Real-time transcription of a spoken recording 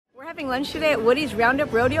Having lunch today at Woody's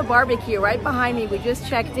Roundup Rodeo BBQ right behind me. We just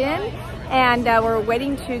checked in and we're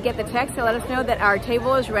waiting to get the text to let us know that our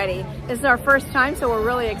table is ready. This is our first time, so we're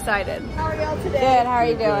really excited. How are y'all today? Good, how are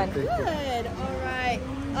you doing? Good, all right.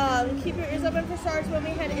 Keep your ears open for stars when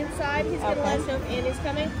we head inside. He's gonna let us know if Andy's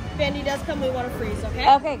coming. If Andy does come, we want to freeze,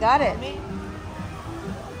 okay? Okay, got it.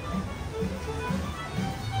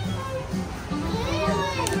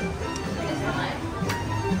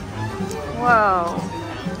 Whoa.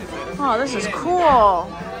 Oh, this is cool.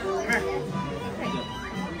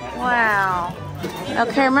 Wow.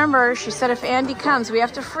 Okay, remember, she said if Andy comes, we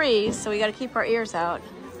have to freeze, so we got to keep our ears out.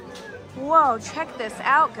 Whoa, check this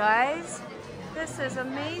out, guys. This is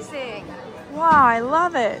amazing. Wow, I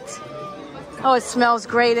love it. Oh, it smells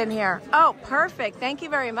great in here. Oh, perfect. Thank you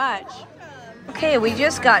very much. Okay, we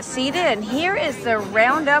just got seated, and here is the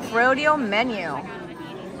Roundup Rodeo menu.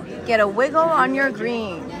 Get a wiggle on your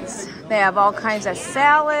greens. They have all kinds of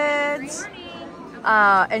salads.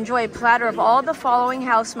 Enjoy a platter of all the following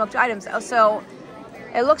house smoked items. So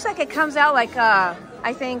it looks like it comes out like,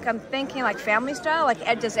 I'm thinking like family style.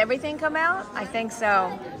 Like, does everything come out? I think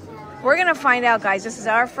so. We're gonna find out, guys. This is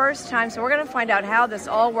our first time, so we're gonna find out how this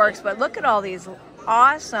all works. But look at all these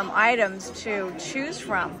awesome items to choose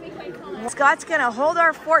from. Scott's gonna hold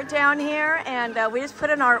our fort down here, and we just put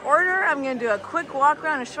in our order. I'm gonna do a quick walk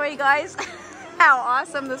around and show you guys how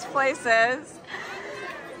awesome this place is.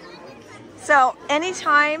 So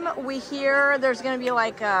anytime we hear there's gonna be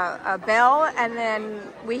like a bell, and then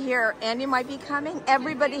we hear Andy might be coming,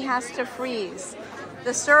 everybody has to freeze.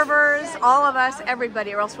 The servers, all of us,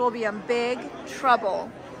 everybody, or else we'll be in big trouble.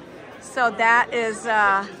 So that is,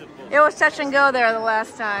 it was touch and go there the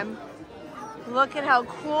last time. Look at how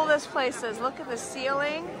cool this place is. Look at the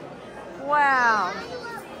ceiling. Wow.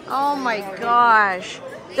 Oh my gosh.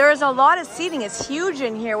 There is a lot of seating. It's huge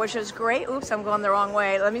in here, which is great. Oops, I'm going the wrong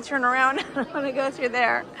way. Let me turn around. I want to go through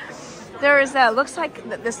there. There is looks like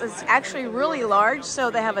this is actually really large, so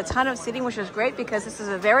they have a ton of seating, which is great because this is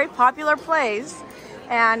a very popular place.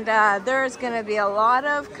 And there's going to be a lot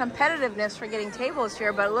of competitiveness for getting tables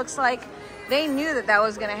here, but it looks like they knew that that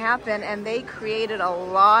was going to happen, and they created a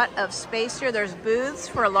lot of space here. There's booths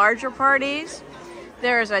for larger parties.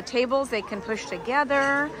 There's tables they can push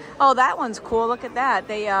together. Oh, that one's cool. Look at that.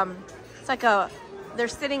 They it's like they're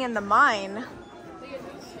sitting in the mine.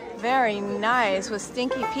 Very nice with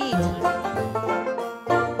Stinky Pete.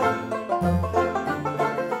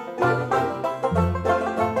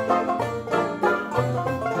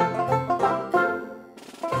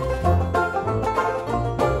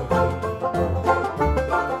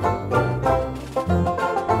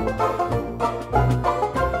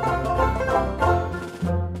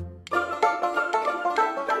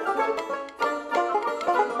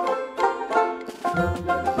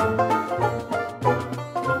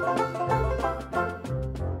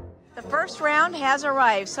 Round has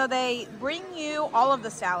arrived, so they bring you all of the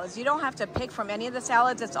salads. You don't have to pick from any of the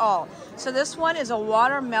salads, it's all. So this one is a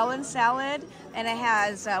watermelon salad, and it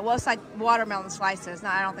has well, it's like watermelon slices. No,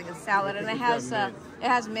 I don't think it's salad, and it has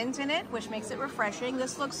mint in it, which makes it refreshing.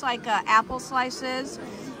 This looks like apple slices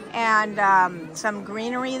and some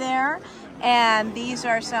greenery there. And these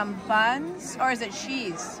are some buns, or is it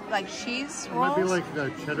cheese? Like cheese rolls? It might be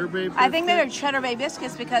like cheddar bay biscuits. I think they're cheddar bay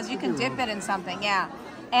biscuits because you can dip it in something, yeah.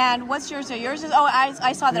 And what's yours? So yours is, oh,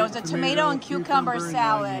 I saw that. It was a tomato and cucumber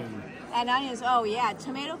salad. And onions, oh yeah,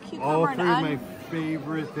 tomato, cucumber, and onion. All three of my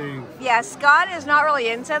favorite things. Yeah, Scott is not really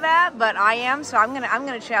into that, but I am, so I'm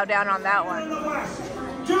gonna chow down on that one. To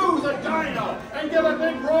the dino and give a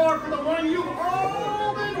big roar for the one you've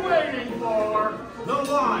all been waiting for. The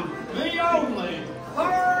one, the only,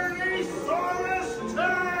 Partysaurus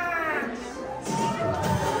Tax!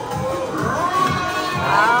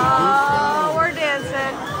 Oh, we're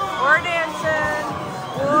dancing. We're dancing.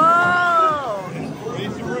 Whoa.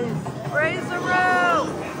 Raise the roof. Raise the roof.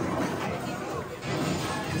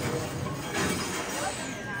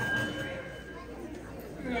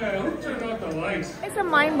 Yeah, who turned off the lights? It's a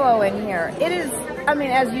mind blow in here. It is, I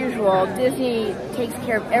mean, as usual, Disney takes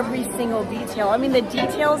care of every single detail. I mean, the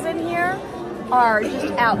details in here are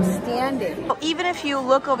just outstanding. Even if you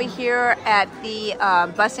look over here at the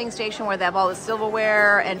busing station where they have all the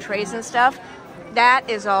silverware and trays and stuff, that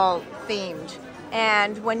is all themed.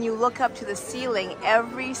 And when you look up to the ceiling,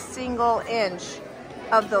 every single inch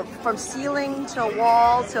of from ceiling to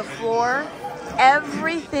wall to floor,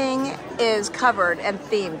 everything is covered and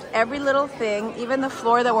themed. Every little thing, even the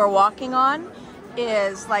floor that we're walking on,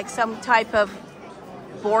 is like some type of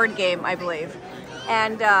board game, I believe.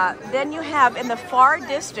 And then you have in the far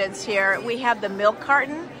distance here, we have the milk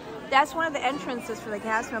carton. That's one of the entrances for the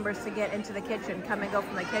cast members to get into the kitchen, come and go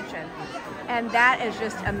from the kitchen. And that is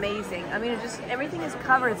just amazing. I mean, it just, everything is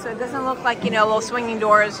covered, so it doesn't look like, you know, little swinging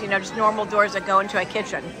doors, you know, just normal doors that go into a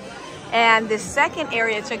kitchen. And the second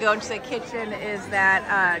area to go into the kitchen is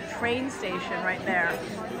that train station right there.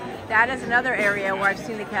 That is another area where I've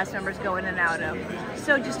seen the cast members go in and out of.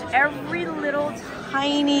 So just every little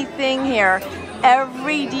tiny thing here,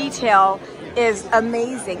 every detail is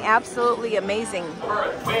amazing, absolutely amazing.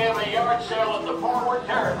 We have a yard sale in the forward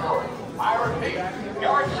territory. I repeat,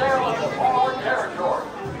 yard sale in the forward territory.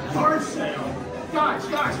 Yard sale?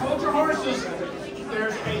 Guys, hold your horses.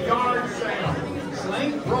 There's a yard sale.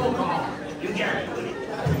 Sling, roll call. You get it.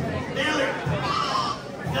 Nearly.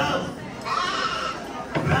 Go.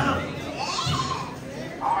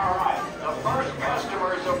 All right, the first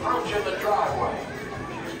customer is approaching the driveway.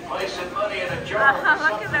 Placing money in a jar.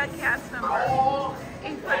 Look at that cast member.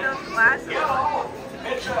 He put those glasses on.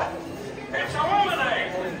 It's a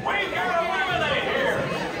lemonade. We got a lemonade here.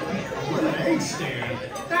 Lemonade stand?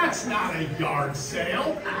 That's not a yard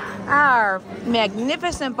sale. Our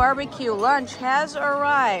magnificent barbecue lunch has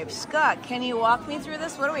arrived. Scott, can you walk me through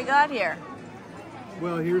this? What do we got here?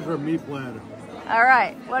 Well, here's our meat platter. All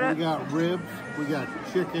right. What We got ribs, we got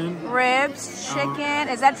chicken. Ribs, chicken.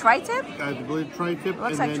 Is that tri-tip? I believe tri-tip.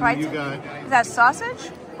 Looks and like then tri-tip. you got, Is that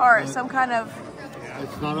sausage or some kind of?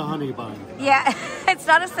 it's not a honey bun. Yeah, it's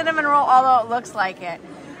not a cinnamon roll, although it looks like it.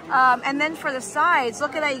 And then for the sides,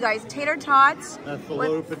 look at that, you guys. Tater tots. That's the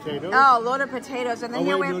loaded potatoes. Oh, loaded potatoes. And then Oh,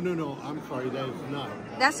 here wait, we have, no. I'm sorry, that is not.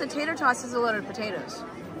 that's the tater tots is the loaded potatoes.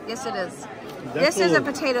 Yes, it is. That's This is a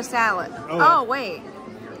loaded. potato salad. Oh. Oh, wait.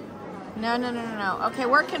 No. Okay,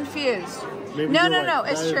 we're confused. Maybe No, you're no.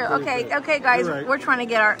 right. It's That is true. pretty Okay, good. okay, guys. You're right. We're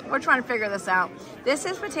trying to figure this out. This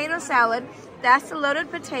is potato salad. That's the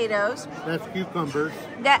loaded potatoes. That's cucumbers.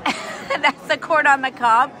 That's the corn on the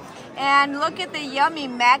cob. And look at the yummy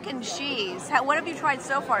mac and cheese. What have you tried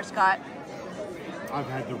so far, Scott? I've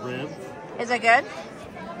had the ribs. Is it good?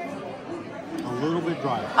 A little bit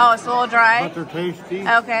dry. Oh, it's a little dry. But they're tasty.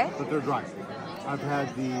 Okay. But they're dry. I've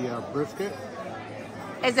had the brisket.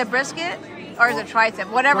 Is it brisket or is it tri-tip?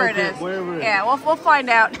 Whatever it Tri-tip, is. whatever it is. Yeah, we'll find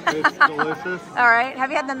out. It's delicious. All right.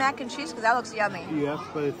 Have you had the mac and cheese? Because that looks yummy. Yes,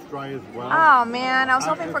 but it's dry as well. Oh man, I was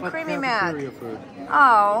hoping It's for like creamy mac. cafeteria food.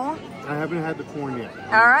 Oh. I haven't had the corn yet.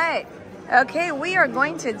 All right. Okay, we are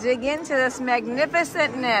going to dig into this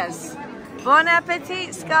magnificentness. Bon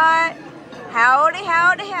appetit, Scott. Howdy,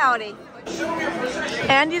 howdy, howdy.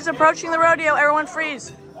 Andy's approaching the rodeo. Everyone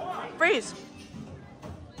freeze. Freeze.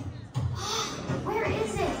 Where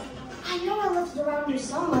is it? I know I left it around here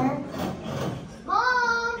somewhere.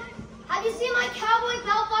 Mom! Have you seen my cowboy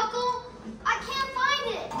belt buckle? I can't find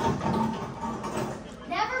it.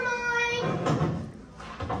 Never mind.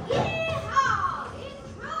 Yeehaw!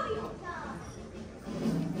 It's rodeo time.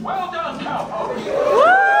 Well done, cowboys.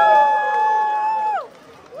 Woohoo!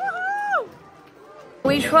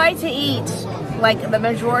 We tried to eat like the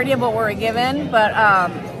majority of what we're given, but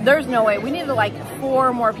there's no way. We needed like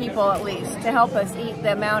 4 more people at least to help us eat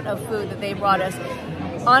the amount of food that they brought us.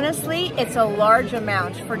 Honestly, it's a large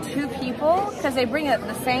amount for 2 people because they bring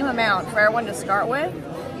the same amount for everyone to start with.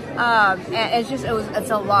 And it's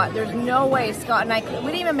a lot. There's no way Scott and I we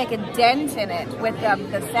didn't even make a dent in it with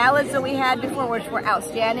the salads that we had before, which were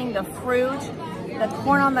outstanding, the fruit, the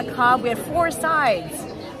corn on the cob. We had 4 sides.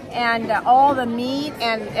 And all the meat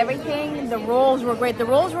and everything, the rolls were great. The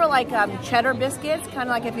rolls were like cheddar biscuits, kind of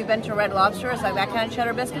like if you've been to Red Lobster, it's like that kind of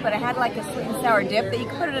cheddar biscuit, but it had like a sweet and sour dip that you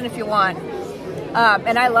could put it in if you want.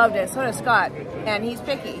 And I loved it, so does Scott, and he's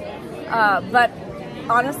picky. But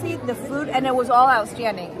honestly, the food, and it was all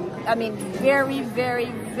outstanding. I mean, very,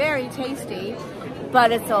 very, very tasty,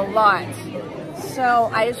 but it's a lot. So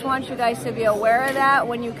I just want you guys to be aware of that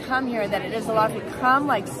when you come here, that it is a lot. If you come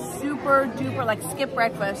like super duper, like skip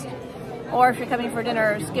breakfast, or if you're coming for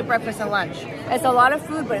dinner, skip breakfast and lunch. It's a lot of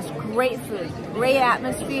food, but it's great food, great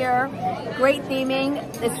atmosphere, great theming.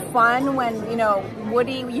 It's fun when, you know,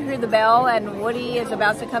 Woody, you hear the bell and Woody is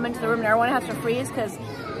about to come into the room and everyone has to freeze because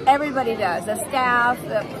everybody does. The staff,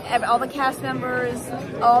 all the cast members,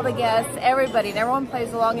 all the guests, everybody, and everyone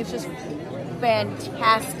plays along. It's just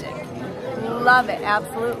fantastic. Love it,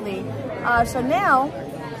 absolutely. So now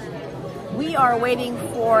we are waiting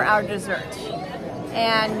for our dessert.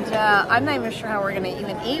 And I'm not even sure how we're gonna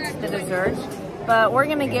even eat the dessert, but we're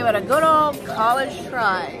gonna give it a good old college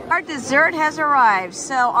try. Our dessert has arrived.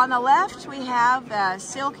 So on the left, we have a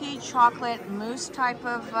silky chocolate mousse type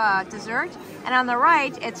of dessert. And on the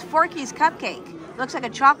right, it's Forky's cupcake. Looks like a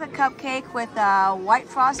chocolate cupcake with white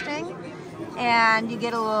frosting. And you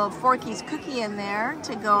get a little Forky's cookie in there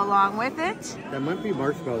to go along with it. That might be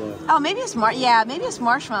marshmallow. Oh, maybe it's maybe it's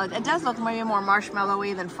marshmallow. It does look maybe more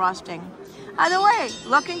marshmallowy than frosting. Either way,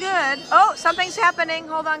 looking good. Oh, something's happening.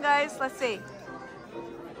 Hold on, guys. Let's see.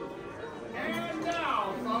 And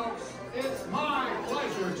now, folks, it's my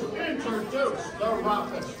pleasure to introduce the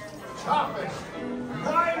roughest, toughest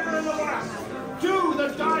rider in the West to the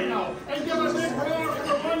Dino and give a big roar for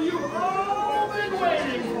the one you've all been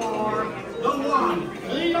waiting for. The one,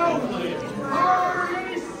 the only,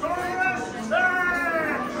 Hoedown.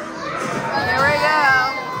 There we go.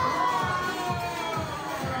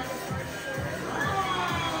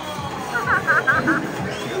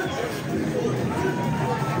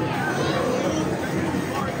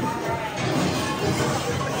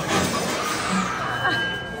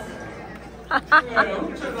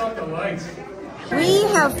 Turn off the lights. We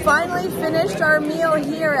have finally finished our meal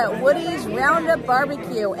here at Woody's Roundup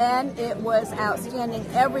BBQ, and it was outstanding.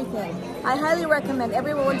 Everything. I highly recommend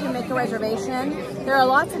everyone to make a reservation. There are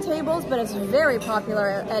lots of tables, but it's very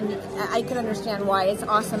popular, and I can understand why. It's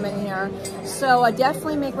awesome in here. So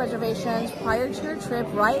definitely make reservations prior to your trip,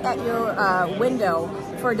 right at your window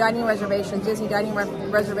for dining reservations, Disney dining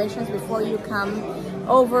reservations before you come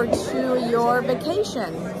over to your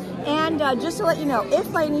vacation. And just to let you know,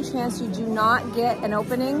 if by any chance you do not get an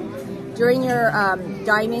opening during your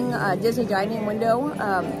Disney dining window,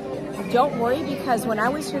 don't worry, because when I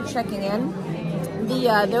was here checking in,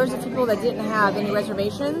 there was people that didn't have any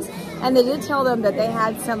reservations, and they did tell them that they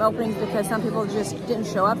had some openings because some people just didn't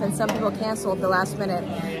show up and some people canceled at the last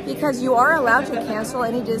minute. Because you are allowed to cancel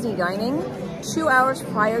any Disney dining 2 hours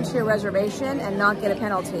prior to your reservation and not get a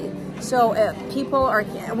penalty. So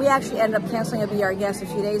we actually ended up canceling a Be Our Guest a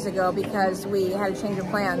few days ago because we had a change of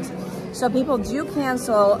plans. So people do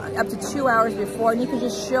cancel up to 2 hours before, and you can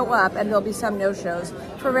just show up, and there'll be some no-shows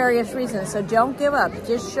for various reasons. So don't give up,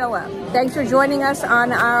 just show up. Thanks for joining us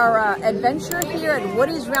on our adventure here at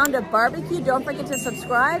Woody's Roundup BBQ. Don't forget to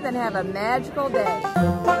subscribe and have a magical day.